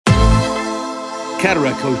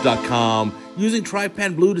CataractCoach.com, using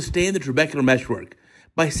trypan blue to stain the trabecular meshwork.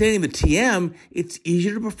 By staining the TM, it's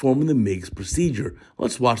easier to perform in the MIGS procedure.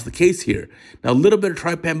 Let's watch the case here. Now, a little bit of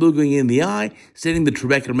trypan blue going in the eye, staining the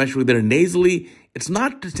trabecular meshwork there nasally. It's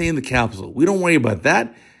not to stain the capsule. We don't worry about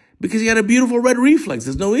that because you got a beautiful red reflex.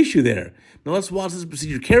 There's no issue there. Now, let's watch this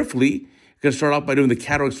procedure carefully. We're going to start off by doing the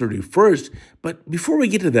cataract surgery first. But before we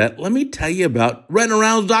get to that, let me tell you about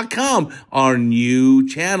retinarounds.com, our new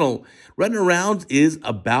channel. Retina Rounds is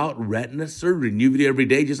about retina surgery. New video every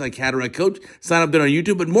day, just like Cataract Coach. Sign up there on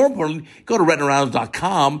YouTube, but more importantly, go to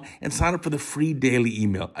retinarounds.com and sign up for the free daily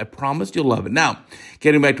email. I promise you'll love it. Now,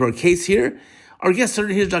 getting back to our case here, our guest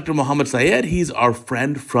surgeon here is Dr. Mohammed Syed. He's our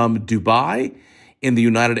friend from Dubai in the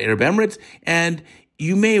United Arab Emirates, and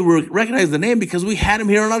you may recognize the name because we had him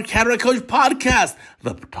here on our Cataract Coach podcast,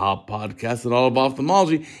 the top podcast in all of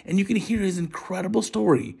ophthalmology, and you can hear his incredible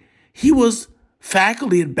story. He was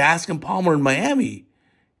faculty at Bascom Palmer in Miami.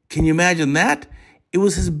 Can you imagine that? It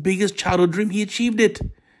was his biggest childhood dream. He achieved it.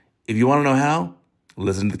 If you want to know how,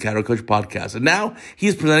 listen to the Cataract Coach podcast. And now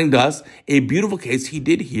he's presenting to us a beautiful case he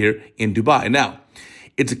did here in Dubai. Now,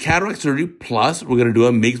 it's a cataract surgery plus we're going to do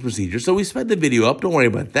a MIGS procedure. So we sped the video up. Don't worry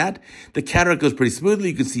about that. The cataract goes pretty smoothly.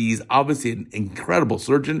 You can see he's obviously an incredible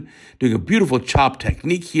surgeon doing a beautiful chop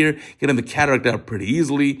technique here, getting the cataract out pretty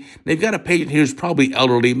easily. Now, you've got a patient here who's probably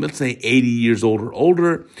elderly, let's say 80 years old or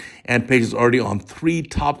older, and patient's already on 3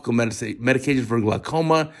 topical medications for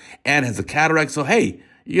glaucoma and has a cataract. So, hey,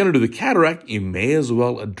 you're going to do the cataract, you may as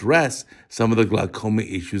well address some of the glaucoma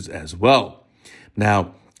issues as well.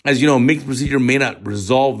 Now, as you know, a MIGS procedure may not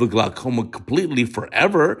resolve the glaucoma completely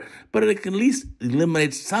forever, but it can at least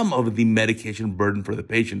eliminate some of the medication burden for the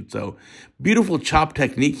patient. So, beautiful chop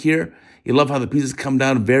technique here. You love how the pieces come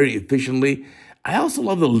down very efficiently. I also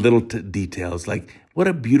love the little details, like what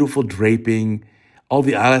a beautiful draping. All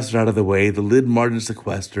the eyelashes are out of the way, the lid margin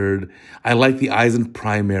sequestered. I like the eyes in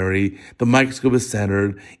primary. The microscope is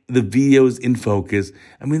centered. The video is in focus.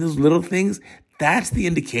 I mean, those little things, that's the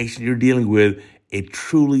indication you're dealing with a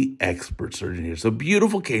truly expert surgeon here. So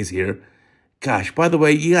beautiful case here. Gosh, by the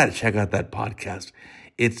way, you got to check out that podcast.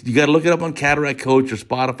 You got to look it up on Cataract Coach or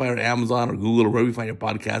Spotify or Amazon or Google or wherever you find your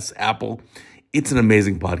podcasts, Apple. It's an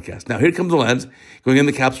amazing podcast. Now, here comes the lens going in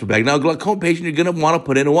the capsular bag. Now, a glaucoma patient, you're going to want to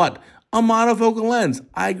put in a what? A monofocal lens.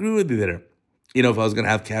 I agree with you there. You know, if I was going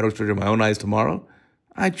to have cataract surgery in my own eyes tomorrow,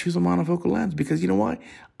 I'd choose a monofocal lens because you know why?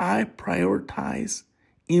 I prioritize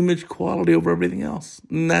image quality over everything else.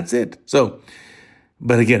 And that's it. So,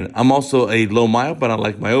 but again, I'm also a low myope, and I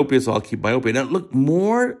like myopia, so I'll keep myopia. Now, look,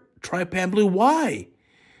 more trypan blue. Why?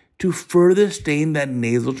 To further stain that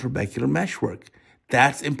nasal trabecular meshwork.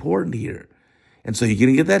 That's important here. And so you're going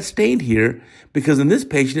to get that stained here because in this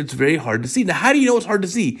patient, it's very hard to see. Now, how do you know it's hard to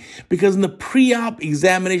see? Because in the pre-op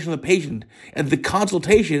examination of the patient, at the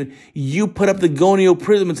consultation, you put up the gonio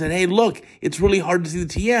prism and said, hey, look, it's really hard to see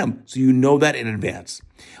the TM. So you know that in advance.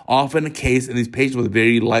 Often a case in these patients with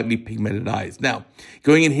very lightly pigmented eyes. Now,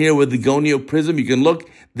 going in here with the gonio prism, you can look,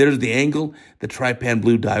 there's the angle. The trypan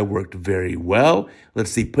blue dye worked very well. Let's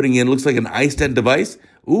see, putting in, looks like an iStent device.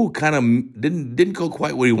 Ooh, kind of didn't go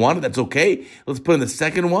quite where you wanted. That's okay. Let's put in the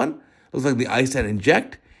second one. Looks like the iStent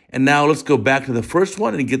inject. And now let's go back to the first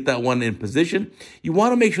one and get that one in position. You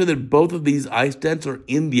want to make sure that both of these iStents are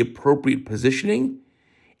in the appropriate positioning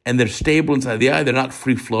and they're stable inside the eye. They're not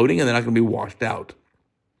free-floating and they're not going to be washed out.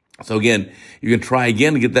 So again, you can try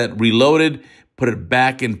again to get that reloaded, put it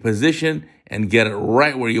back in position, and get it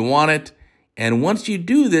right where you want it. And once you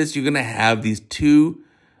do this, you're going to have these 2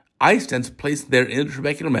 iStents placed there in the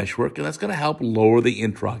trabecular meshwork, and that's going to help lower the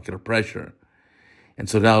intraocular pressure. And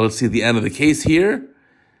so now let's see the end of the case here.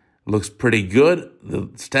 Looks pretty good. The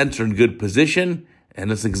stents are in good position.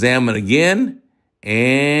 And let's examine again.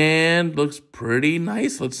 And looks pretty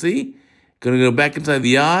nice. Let's see. Going to go back inside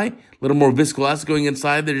the eye. A little more viscoelastic going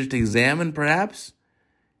inside there just to examine perhaps.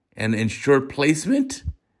 And ensure placement.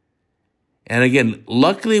 And again,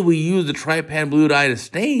 luckily we use the trypan blue dye to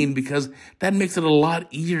stain because that makes it a lot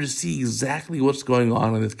easier to see exactly what's going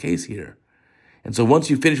on in this case here. And so once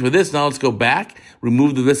you finish with this, now let's go back,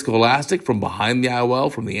 remove the viscoelastic from behind the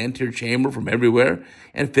IOL, from the anterior chamber, from everywhere,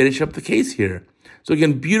 and finish up the case here. So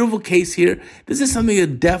again, beautiful case here. This is something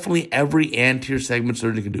that definitely every anterior segment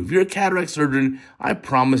surgeon can do. If you're a cataract surgeon, I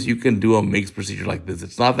promise you can do a MIGS procedure like this.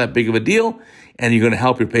 It's not that big of a deal, and you're going to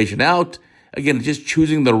help your patient out. Again, just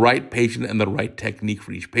choosing the right patient and the right technique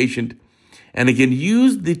for each patient. And again,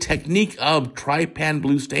 use the technique of trypan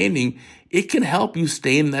blue staining. It can help you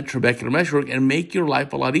stain that trabecular meshwork and make your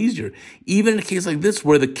life a lot easier. Even in a case like this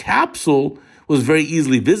where the capsule was very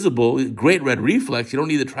easily visible, great red reflex. You don't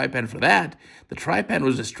need the trypan for that. The trypan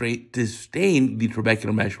was to stain the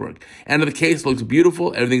trabecular meshwork. And the case looks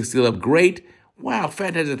beautiful. Everything's sealed up great. Wow,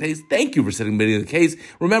 fantastic taste. Thank you for sending me the case.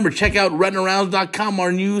 Remember, check out retinarounds.com,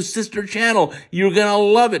 our new sister channel. You're going to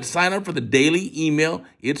love it. Sign up for the daily email.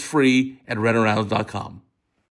 It's free at retinarounds.com.